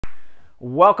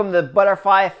Welcome to the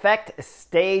Butterfly Effect,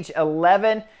 Stage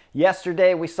 11.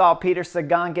 Yesterday, we saw Peter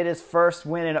Sagan get his first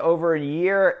win in over a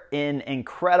year in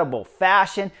incredible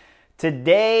fashion.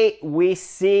 Today, we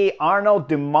see Arnaud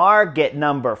Dèmare get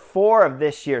number 4 of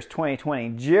this year's 2020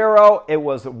 Giro. It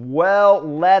was well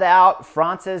led out,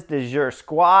 France's de Giro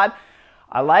squad.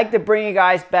 I like to bring you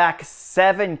guys back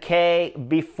 7K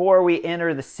before we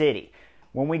enter the city.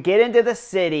 When we get into the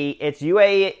city, it's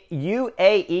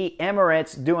UAE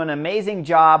Emirates doing an amazing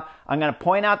job. I'm going to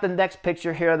point out the next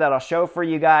picture here that I'll show for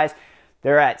you guys.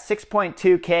 They're at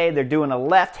 6.2K. They're doing a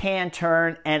left-hand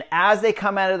turn, and as they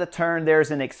come out of the turn,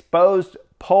 there's an exposed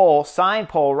pole, sign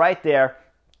pole right there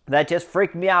that just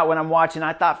freaked me out when I'm watching.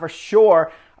 I thought for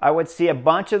sure I would see a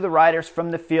bunch of the riders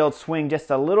from the field swing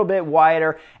just a little bit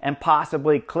wider and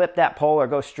possibly clip that pole or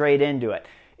go straight into it.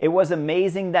 It was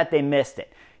amazing that they missed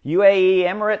it. UAE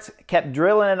Emirates kept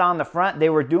drilling it on the front.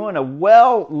 They were doing a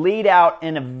well lead out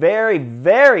in a very,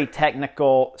 very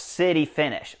technical city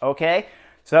finish, okay?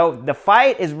 So the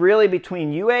fight is really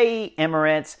between UAE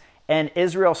Emirates and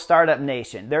Israel Startup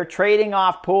Nation. They're trading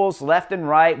off pools left and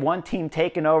right, one team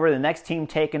taking over, the next team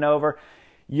taking over.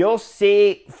 You'll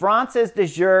see France's de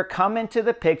Giro come into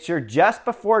the picture just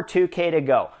before 2K to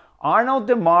go. Arnaud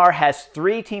Dèmare has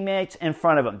 3 teammates in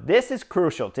front of him. This is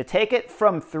crucial to take it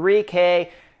from 3K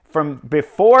from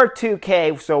before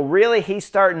 2K, so really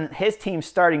his team's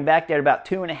starting back there at about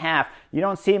 2.5. You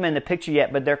don't see him in the picture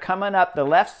yet, but they're coming up the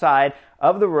left side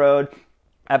of the road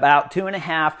about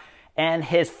 2.5, and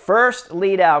his first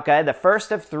lead out guy, the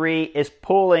first of 3, is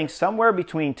pulling somewhere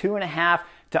between 2.5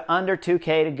 to under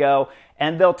 2K to go,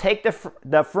 and they'll take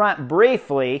the front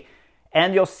briefly,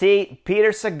 and you'll see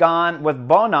Peter Sagan with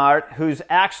Bernard, who's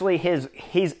actually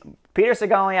Peter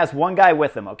Sagan only has one guy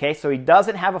with him, okay, so he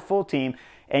doesn't have a full team.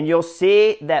 And you'll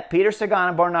see that Peter Sagan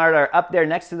and Bernard are up there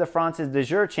next to the France's de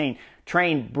Giro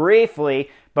train briefly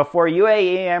before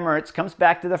UAE Emirates comes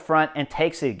back to the front and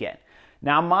takes it again.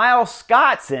 Now, Miles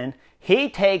Scottson, he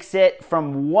takes it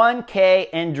from 1K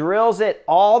and drills it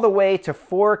all the way to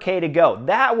 4K to go.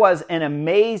 That was an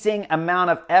amazing amount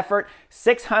of effort.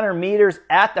 600 meters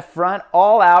at the front,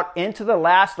 all out into the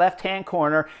last left-hand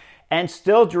corner, and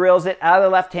still drills it out of the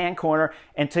left-hand corner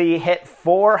until you hit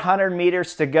 400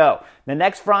 meters to go. The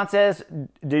next France's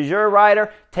de Giro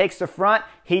rider takes the front.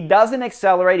 He doesn't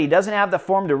accelerate. He doesn't have the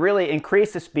form to really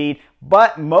increase the speed.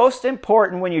 But most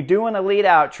important, when you're doing a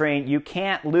lead-out train, you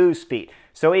can't lose speed.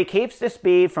 So he keeps the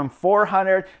speed from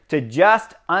 400 to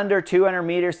just under 200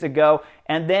 meters to go.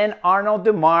 And then Arnaud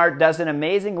Dèmare does an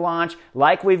amazing launch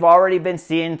like we've already been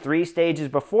seeing 3 stages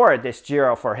before at this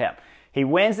Giro for him. He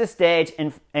wins the stage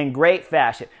in great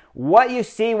fashion. What you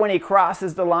see when he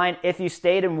crosses the line, if you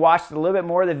stayed and watched a little bit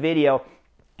more of the video,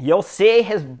 you'll see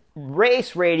his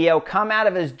race radio come out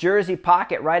of his jersey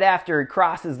pocket right after he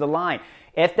crosses the line.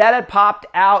 If that had popped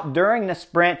out during the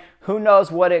sprint, who knows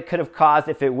what it could have caused.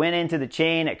 If it went into the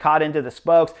chain, it caught into the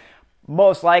spokes.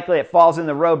 Most likely it falls in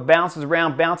the road, bounces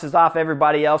around, bounces off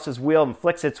everybody else's wheel, and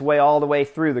flicks its way all the way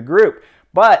through the group.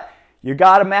 But you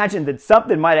got to imagine that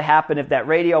something might have happened if that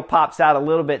radio pops out a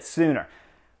little bit sooner.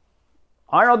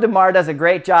 Arnaud Dèmare does a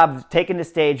great job of taking the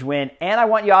stage win, and I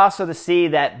want you also to see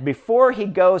that before he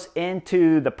goes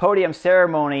into the podium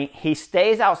ceremony, he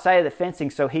stays outside of the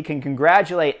fencing so he can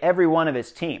congratulate every one of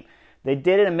his team. They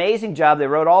did an amazing job. They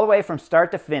rode all the way from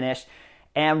start to finish,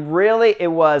 and really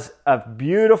it was a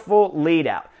beautiful lead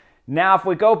out. Now, if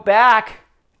we go back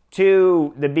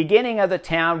to the beginning of the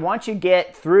town, once you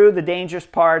get through the dangerous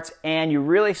parts and you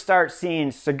really start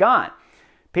seeing Sagan,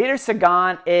 Peter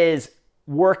Sagan is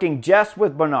working just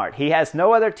with Bernard. He has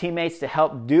no other teammates to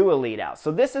help do a lead out.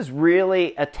 So this is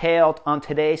really a tale on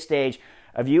today's stage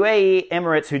of UAE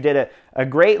Emirates, who did a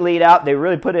great lead out. They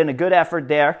really put in a good effort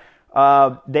there.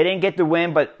 They didn't get the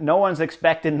win, but no one's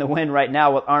expecting the win right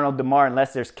now with Arnaud Dèmare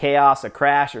unless there's chaos, a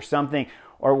crash or something,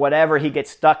 or whatever, he gets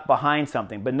stuck behind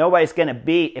something. But nobody's going to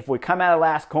beat, if we come out of the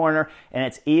last corner and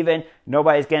it's even,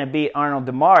 nobody's going to beat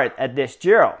Arnaud Dèmare at this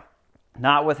Giro.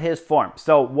 Not with his form.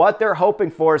 So what they're hoping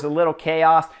for is a little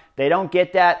chaos. They don't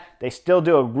get that. They still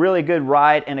do a really good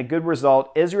ride and a good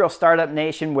result. Israel Startup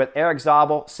Nation with Eric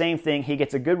Zabel, same thing. He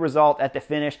gets a good result at the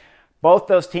finish. Both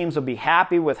those teams will be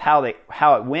happy with how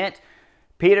it went.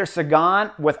 Peter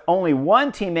Sagan with only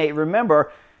one teammate,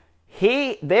 remember,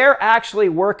 they're actually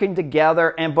working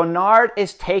together, and Bernard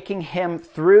is taking him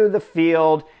through the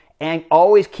field and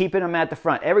always keeping him at the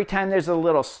front. Every time there's a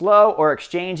little slow or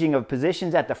exchanging of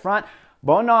positions at the front,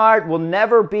 Bernard will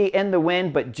never be in the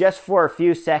wind, but just for a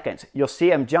few seconds. You'll see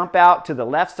him jump out to the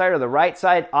left side or the right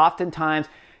side. Oftentimes,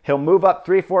 he'll move up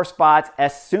 3-4 spots.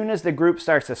 As soon as the group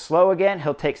starts to slow again,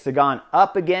 he'll take Sagan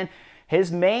up again. His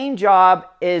main job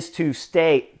is to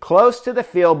stay close to the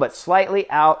field but slightly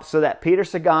out so that Peter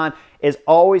Sagan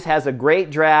always has a great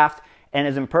draft and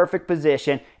is in perfect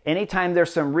position. Anytime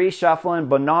there's some reshuffling,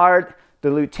 Bernard, the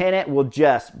lieutenant, will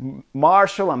just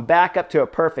marshal him back up to a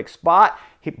perfect spot.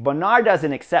 Bernard does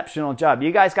an exceptional job.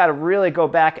 You guys got to really go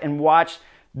back and watch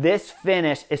this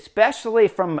finish, especially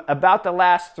from about the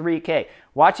last 3K.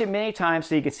 Watch it many times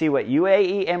so you can see what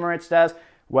UAE Emirates does,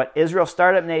 what Israel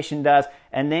Startup Nation does,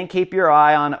 and then keep your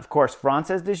eye on, of course,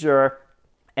 Française de Jour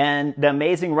and the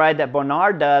amazing ride that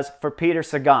Bernard does for Peter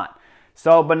Sagan.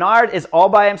 So Bernard is all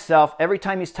by himself. Every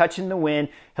time he's touching the wind,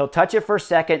 he'll touch it for a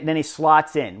second, then he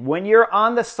slots in. When you're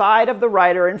on the side of the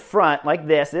rider in front like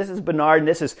this is Bernard, and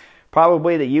this is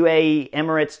probably the UAE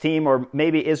Emirates team or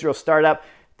maybe Israel Startup,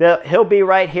 he'll be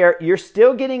right here. You're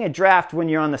still getting a draft when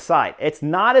you're on the side. It's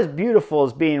not as beautiful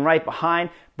as being right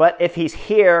behind, but if he's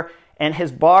here and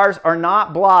his bars are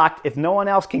not blocked, if no one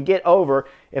else can get over,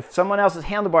 if someone else's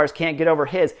handlebars can't get over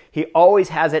his, he always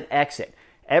has an exit.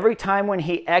 Every time when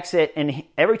he exits and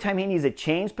every time he needs to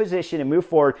change position and move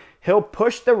forward, he'll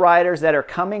push the riders that are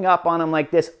coming up on him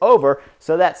like this over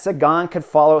so that Sagan could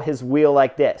follow his wheel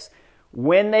like this.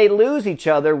 When they lose each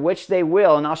other, which they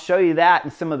will, and I'll show you that in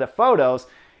some of the photos,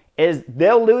 is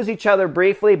they'll lose each other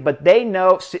briefly, but they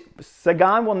know,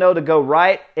 Sagan will know to go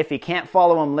right if he can't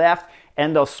follow him left,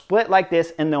 and they'll split like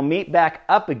this and they'll meet back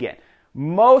up again.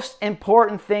 Most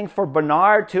important thing for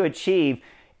Bernard to achieve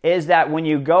is that when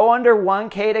you go under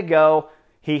 1K to go,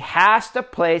 he has to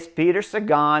place Peter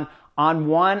Sagan on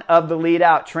one of the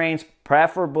lead-out trains,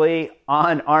 preferably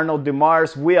on Arnaud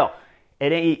Dèmare's wheel.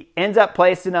 He ends up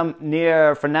placing him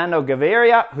near Fernando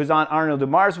Gaviria, who's on Arnaud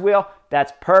Dèmare's wheel.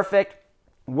 That's perfect.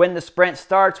 When the sprint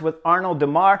starts with Arnaud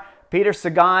Dèmare, Peter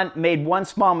Sagan made one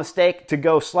small mistake to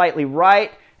go slightly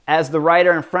right as the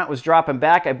rider in front was dropping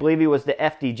back. I believe he was the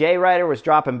FDJ rider, was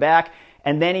dropping back.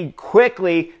 And then he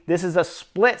quickly, this is a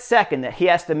split second that he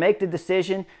has to make the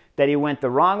decision that he went the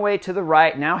wrong way to the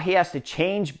right. Now he has to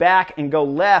change back and go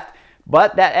left,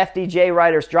 but that FDJ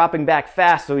rider's dropping back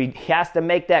fast, so he has to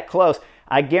make that close.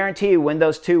 I guarantee you when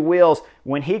those two wheels,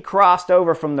 when he crossed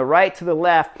over from the right to the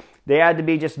left, they had to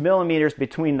be just millimeters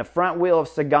between the front wheel of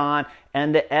Sagan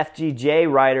and the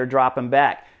FDJ rider dropping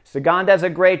back. Sagan does a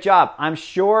great job. I'm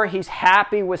sure he's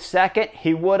happy with second.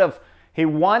 He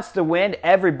wants to win.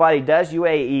 Everybody does.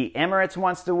 UAE Emirates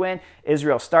wants to win.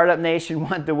 Israel Startup Nation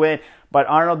wants to win. But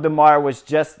Arnaud Dèmare was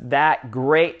just that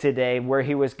great today where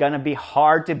he was going to be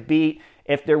hard to beat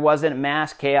if there wasn't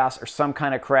mass chaos or some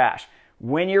kind of crash.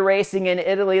 When you're racing in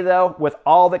Italy, though, with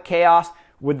all the chaos,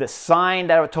 with the sign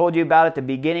that I told you about at the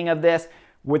beginning of this,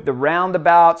 with the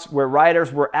roundabouts where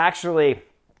riders were actually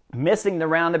missing the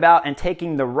roundabout and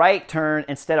taking the right turn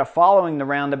instead of following the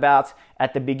roundabouts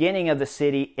at the beginning of the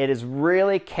city, it is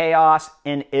really chaos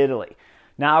in Italy.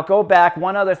 Now, I'll go back.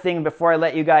 One other thing before I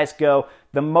let you guys go.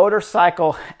 The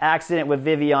motorcycle accident with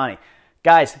Viviani.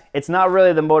 Guys, it's not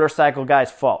really the motorcycle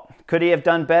guy's fault. Could he have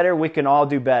done better? We can all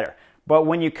do better. But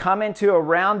when you come into a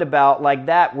roundabout like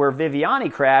that where Viviani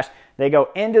crashed, they go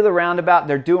into the roundabout.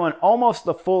 They're doing almost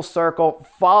the full circle,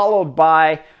 followed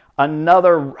by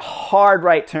another hard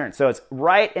right turn. So it's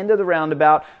right into the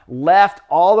roundabout, left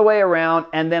all the way around,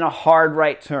 and then a hard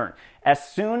right turn. As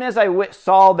soon as I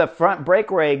saw the front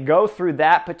brake ray go through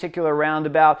that particular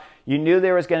roundabout, you knew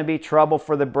there was going to be trouble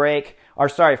for the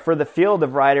for the field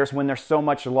of riders when they're so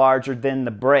much larger than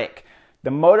the brake. The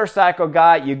motorcycle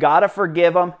guy, you got to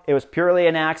forgive him. It was purely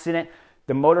an accident.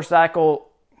 The motorcycle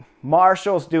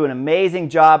marshals do an amazing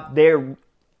job. They're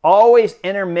always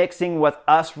intermixing with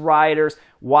us riders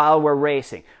while we're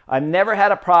racing. I've never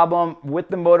had a problem with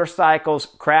the motorcycles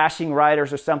crashing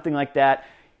riders or something like that.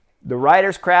 The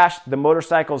riders crash, the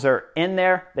motorcycles are in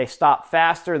there, they stop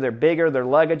faster, they're bigger, their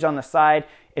luggage on the side.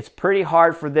 It's pretty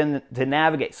hard for them to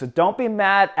navigate. So don't be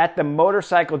mad at the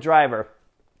motorcycle driver.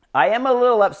 I am a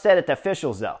little upset at the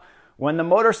officials though. When the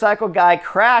motorcycle guy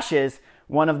crashes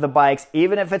one of the bikes,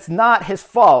 even if it's not his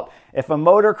fault, if a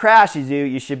motor crashes you,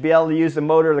 you should be able to use the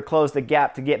motor to close the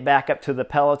gap to get back up to the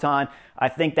peloton. I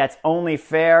think that's only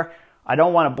fair. I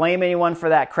don't want to blame anyone for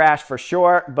that crash for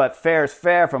sure, but fair is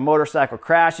fair. If a motorcycle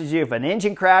crashes you, if an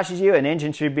engine crashes you, an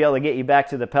engine should be able to get you back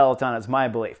to the peloton, is my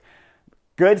belief.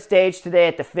 Good stage today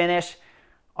at the finish.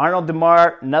 Arnaud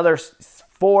Dèmare, another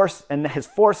his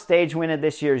fourth stage win of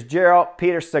this year's Giro.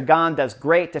 Peter Sagan does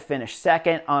great to finish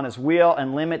second on his wheel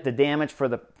and limit the damage for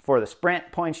the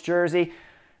sprint points jersey.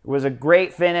 It was a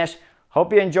great finish.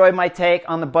 Hope you enjoyed my take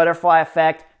on the butterfly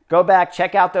effect. Go back,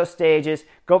 check out those stages.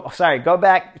 Go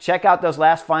back, check out those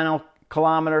last final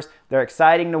kilometers. They're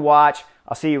exciting to watch.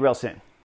 I'll see you real soon.